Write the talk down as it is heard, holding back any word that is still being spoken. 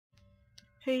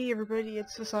Hey everybody,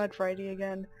 it's Facade Friday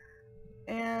again,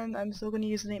 and I'm still going to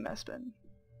use the name Espen.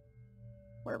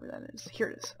 Wherever that is. Here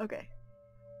it is. Okay.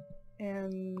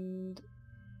 And...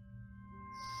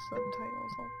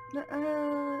 subtitles.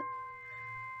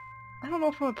 I don't know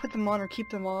if I'm going to put them on or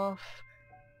keep them off.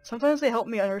 Sometimes they help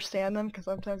me understand them, because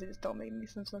sometimes they just don't make any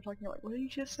sense when I'm talking like, what did you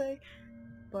just say?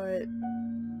 But...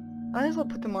 I might as well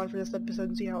put them on for this episode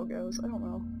and see how it goes. I don't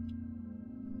know.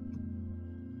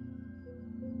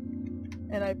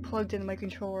 And I plugged in my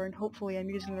controller, and hopefully I'm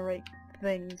using the right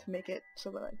thing to make it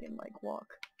so that I can, like, walk.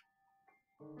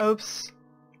 Oops.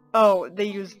 Oh, they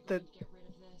used the...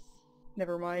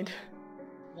 Never mind.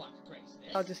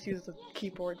 I'll just use the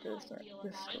keyboard for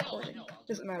this recording.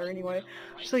 Doesn't matter anyway.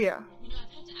 So yeah.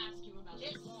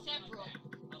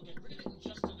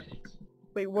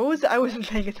 Wait, what was it? I wasn't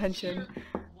paying attention.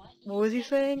 What was he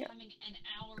saying? It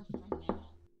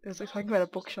was like talking about a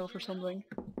bookshelf or something.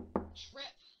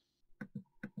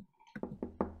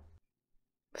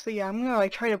 So yeah, I'm gonna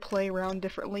like try to play around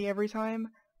differently every time.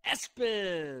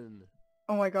 Espen!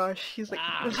 Oh my gosh, he's like,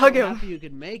 let's I'm hug so him! happy you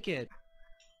could make it.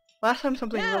 Last time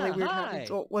something really weird hi. happened,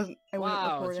 so I wasn't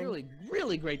recording. It's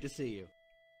really great to see you.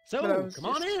 So, come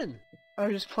on in! I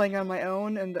was just playing on my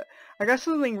own, and I got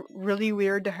something really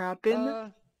weird to happen.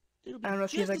 I don't know,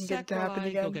 see if I can get it to happen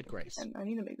again. Go get Grace. And I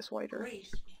need to make this wider.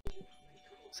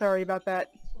 Sorry about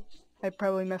that. I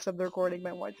probably messed up the recording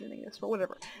by widening this, but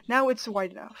whatever. Now it's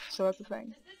wide enough, so that's the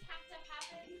thing.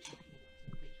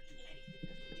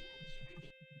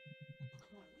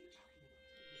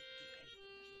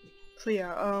 So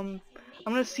yeah, I'm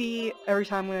gonna see every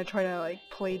time I'm gonna try to like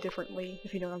play differently,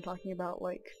 if you know what I'm talking about,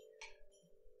 like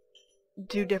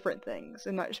do different things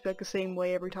and not just be like the same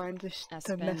way every time to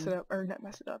mess it up, or not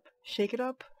mess it up, shake it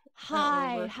up.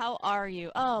 Hi, how are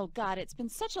you? Oh god, it's been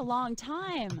such a long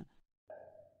time.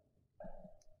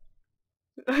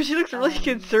 She looks really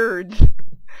concerned.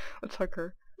 Let's hug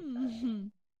her.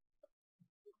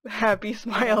 Happy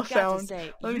smile sound.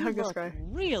 Say, let me hug this guy.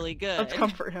 Really good. Let's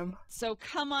comfort him. So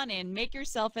come on in, make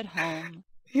yourself at home.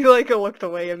 He like looked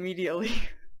away immediately.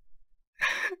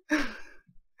 Oh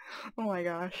my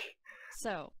gosh.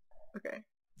 So, okay.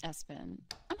 Espen,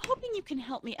 I'm hoping you can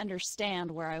help me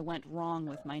understand where I went wrong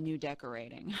with my new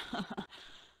decorating.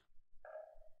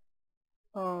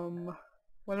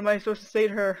 What am I supposed to say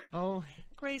to her? Oh,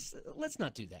 Grace, let's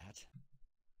not do that.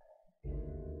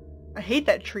 I hate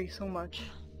that tree so much.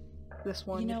 This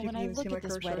one, you know, if you when can I even look see my at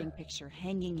this cursor. wedding picture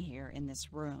hanging here in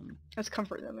this room. Let's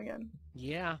comfort them again.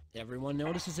 Yeah, everyone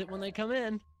notices it when they come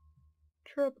in.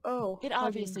 Trip, oh. It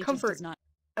obviously comfort. just does not...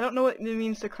 I don't know what it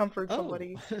means to comfort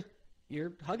somebody.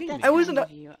 You're hugging That's me. I wasn't.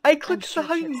 I clicked sure the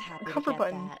hugging Trip's happy to comfort get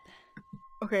button. that.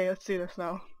 Okay, let's do this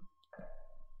now.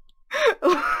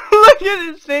 Look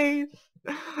at his face!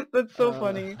 That's so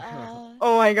funny.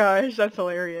 Oh my gosh, that's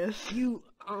hilarious. You,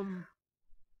 Come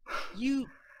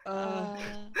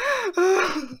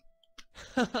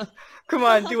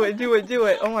on, do it, do it, do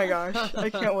it. Oh my gosh, I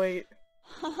can't wait.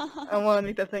 I want to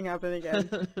make that thing happen again.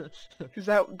 Because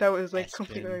that was like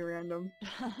completely random.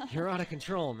 You're out of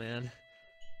control, man.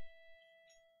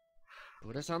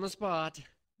 Put us on the spot.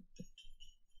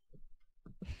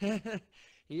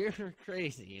 You're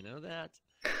crazy, you know that?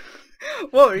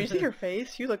 Whoa, did you see her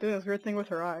face? She was like doing this weird thing with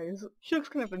her eyes. She looks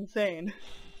kind of insane.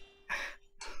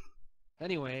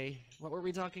 Anyway, what were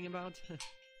we talking about?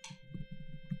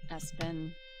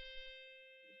 Espen.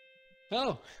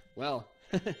 Oh, well.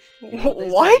 You know what?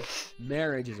 What?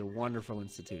 Marriage is a wonderful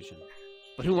institution.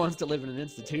 But who wants to live in an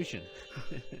institution?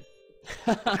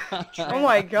 Oh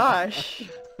my gosh.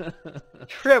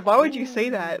 Trip, why would you say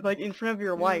that? Like, in front of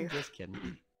your wife? Just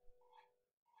kidding.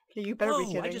 Okay, you better be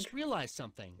kidding. I just realized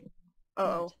something.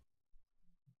 Uh-oh.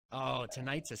 Oh,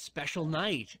 tonight's a special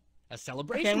night. A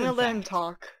celebration, okay, I'm gonna let him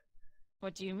talk.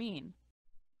 What do you mean?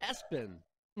 Espen,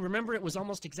 remember it was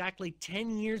almost exactly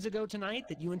 10 years ago tonight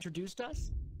that you introduced us?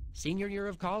 Senior year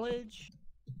of college?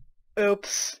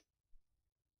 Oops.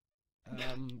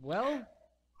 Well,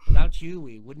 without you,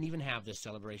 we wouldn't even have this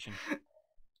celebration.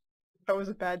 That was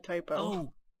a bad typo.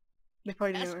 Oh, they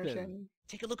probably didn't Espen, understand.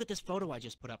 take a look at this photo I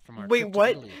just put up from our Wait, trip to what?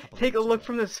 Italy a couple Take a weeks look ago.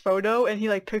 from this photo, and he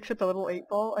like picks up the little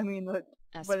 8-ball. I mean, the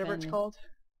whatever it's Espen. called.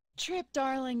 Trip,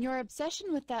 darling, your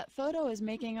obsession with that photo is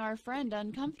making our friend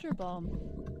uncomfortable.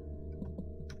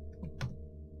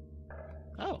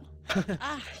 Oh.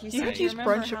 You Do you have to use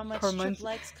remember how much Trip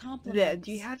likes compliments. Yeah,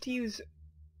 do you have to use...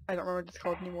 I don't remember what it's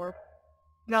called anymore.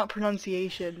 Not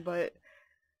pronunciation, but...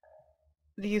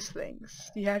 these things.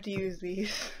 You have to use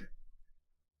these.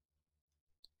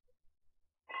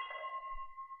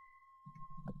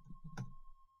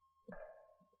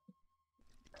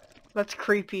 That's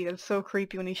creepy. That's so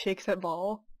creepy when he shakes that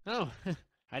ball. Oh,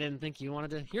 I didn't think you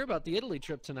wanted to hear about the Italy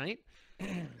trip tonight.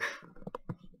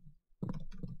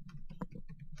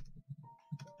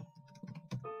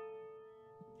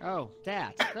 Oh,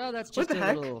 that. Oh, that's What just the a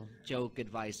heck? little joke,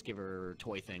 advice giver,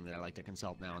 toy thing that I like to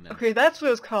consult now and then. Okay, that's what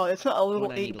it's called. It's not a little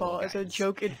When I need a 8-ball. little It's a guidance.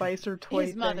 joke, advice, or toy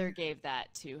His mother thing. gave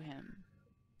that to him.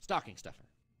 Stocking stuffer.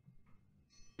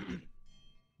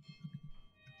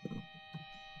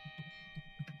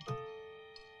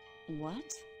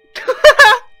 What?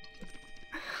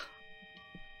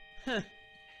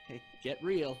 Hey, get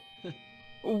real.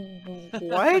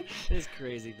 What? This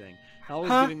crazy thing. Always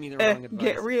Huh? giving me the wrong advice.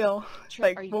 Get real. Trip,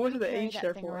 Like, are you what was gonna the carry age that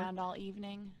there thing for? around all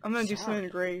evening? I'm gonna do something Sorry. to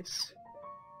Grace.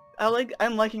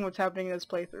 I'm liking what's happening in this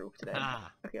playthrough today.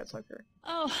 Ah. Okay, let's hug her.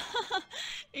 Oh,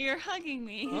 you're hugging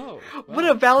me. Oh, What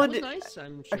well, a valid- that was nice.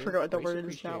 I'm I sure forgot what the Grace word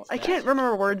is now. appreciates I that. can't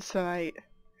remember words tonight.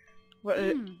 What?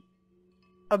 Hmm.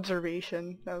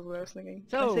 Observation. That was what I was thinking.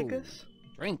 Can I So, take this?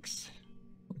 drinks.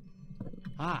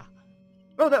 Ah.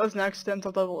 Oh, that was an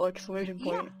accidental double exclamation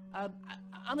point. Yeah.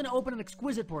 I'm gonna open an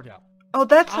exquisite Bordeaux. Oh,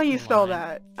 that's how you Alkaline, spell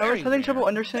that. I was very having trouble rare,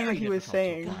 understanding what very he was difficult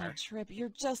to saying. acquire. God, Trip, you're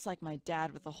just like my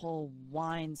dad with the whole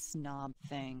wine snob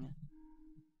thing.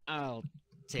 I'll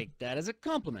take that as a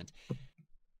compliment.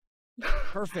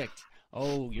 Perfect.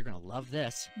 Oh, you're gonna love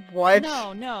this. What?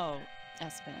 No,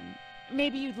 Espen.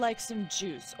 Maybe you'd like some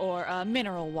juice or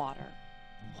mineral water.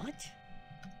 What?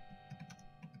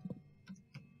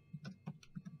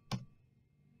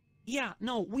 Yeah,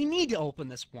 no, we need to open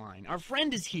this wine. Our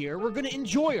friend is here. We're gonna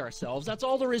enjoy ourselves. That's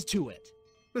all there is to it.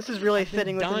 This is really I've been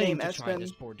fitting with the dying name to try Espen.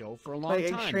 this Bordeaux for a long Like,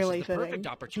 time. This extremely is the perfect fitting.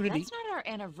 opportunity. That's not our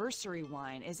anniversary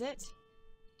wine, is it?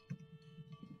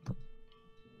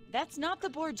 That's not the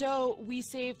Bordeaux we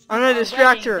saved for I'm gonna our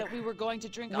distract wedding her. that we were going to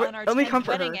drink Wait, on our let me 10th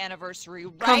comfort wedding her. anniversary,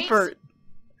 right? Comfort.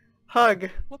 Hug.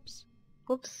 Whoops.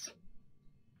 Whoops.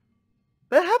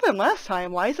 That happened last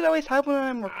time. Why does it always happen when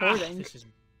I'm Ah, recording? this is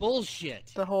bullshit.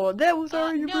 The whole, that was our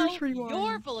anniversary no, wine.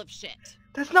 you're full of shit.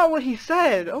 That's not what he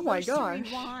said. Oh my Anniversary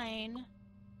gosh. wine.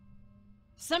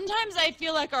 Sometimes I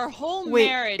feel like our whole Wait,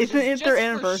 marriage isn't is it just their for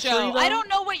anniversary, show. though? I don't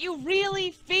know what you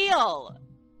really feel.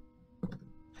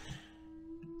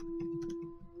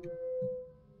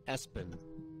 Espen.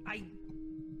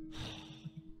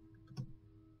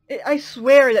 I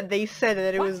swear that they said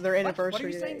that it What? was their What? anniversary What are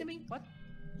you today. saying to me? What?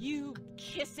 You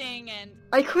kissing and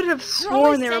I could have always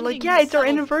sworn they were like, sending yeah, me it's our subtle-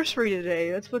 anniversary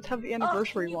today. Let's have the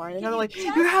anniversary can you- wine. And can they're you like,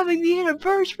 just- you're having the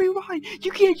anniversary wine.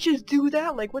 You can't just do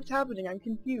that. Like, what's happening? I'm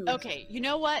confused. Okay, you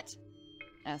know what,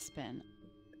 Espen?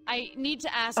 I need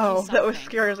to ask you Oh, something. that was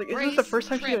scary. I was like, is this the Grace, first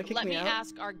time she's Trip, gonna kick let me me out?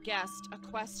 ask our guest a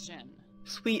question.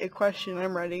 Sweet, a question.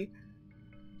 I'm ready.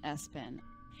 Espen,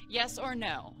 yes or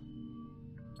no?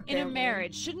 In Damn, a man.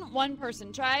 marriage, shouldn't one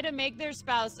person try to make their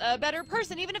spouse a better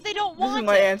person, even if they don't This want is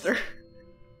my it? answer.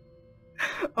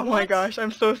 Oh my What? gosh,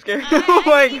 I'm so scared. I Oh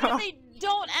my mean, even god. if they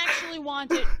don't actually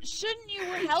want it, shouldn't you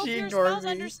help She your ignored spouse me.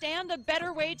 understand a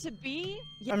better way to be?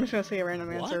 I'm just gonna say a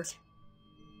random answer. What?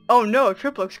 Oh no,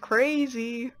 Trip looks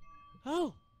crazy.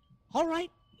 Oh, all right.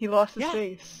 He lost his Yeah.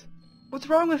 face. What's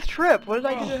wrong with Trip? What did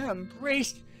I do to Oh, him?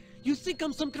 Grace, you think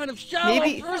I'm some kind of shallow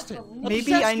Maybe- person. maybe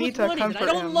obsessed I need with to money, and comfort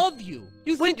I don't him. love you.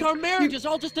 You Wait, think our marriage you- is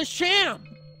all just a sham.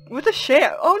 With a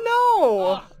sham? Oh no!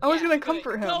 Oh, I was yeah, gonna good.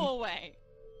 comfort him. Go away.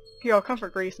 Here, I'll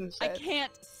comfort Grace I instead.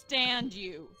 can't stand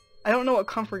you. I don't know what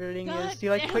comforting God is. Do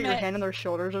you like damn put your it. hand on their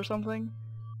shoulders or something?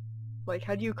 Like,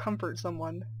 how do you comfort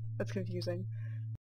someone? That's confusing.